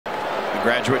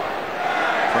graduate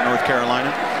from North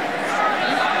Carolina.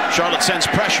 Charlotte sends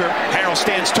pressure. Harrell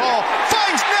stands tall,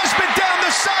 finds Nesbitt down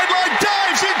the sideline,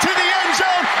 dives into the end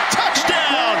zone.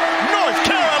 Touchdown, North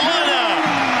Carolina!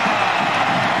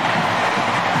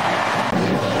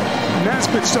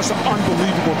 Nesbitt's just an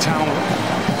unbelievable talent.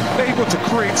 Able to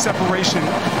create separation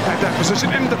at that position.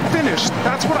 And the finish,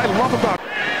 that's what I love about it.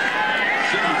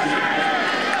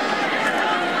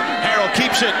 Harrell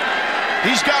keeps it.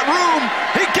 He's got room.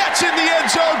 He gets in the end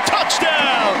zone.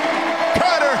 Touchdown!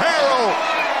 Conner Harrell.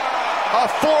 A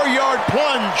 4-yard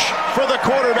plunge for the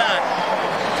quarterback.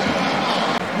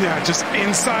 Yeah, just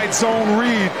inside zone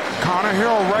read. Conner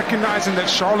Harrell recognizing that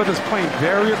Charlotte is playing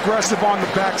very aggressive on the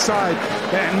backside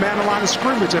and man the line of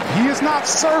scrimmage. If he is not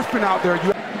surfing out there,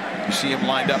 you see him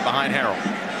lined up behind Harrell.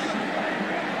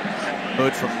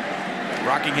 Hood from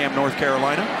Rockingham, North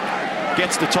Carolina.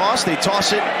 Gets the toss. They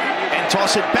toss it and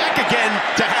toss it back again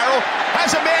to Harrell.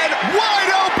 Has a man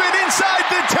wide open inside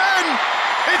the 10.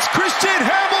 It's Christian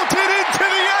Hamilton into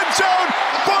the end zone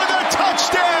for the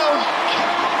touchdown.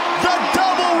 The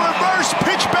double reverse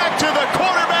pitch back to the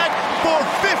quarterback for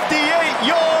 58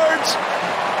 yards.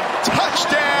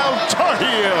 Touchdown, Tar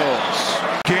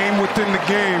Heels. Game within the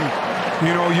game.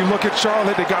 You know, you look at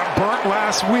Charlotte, they got burnt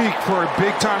last week for a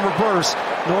big-time reverse.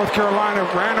 North Carolina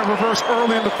ran a reverse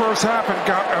early in the first half and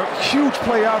got a huge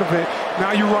play out of it.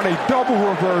 Now you run a double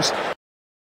reverse.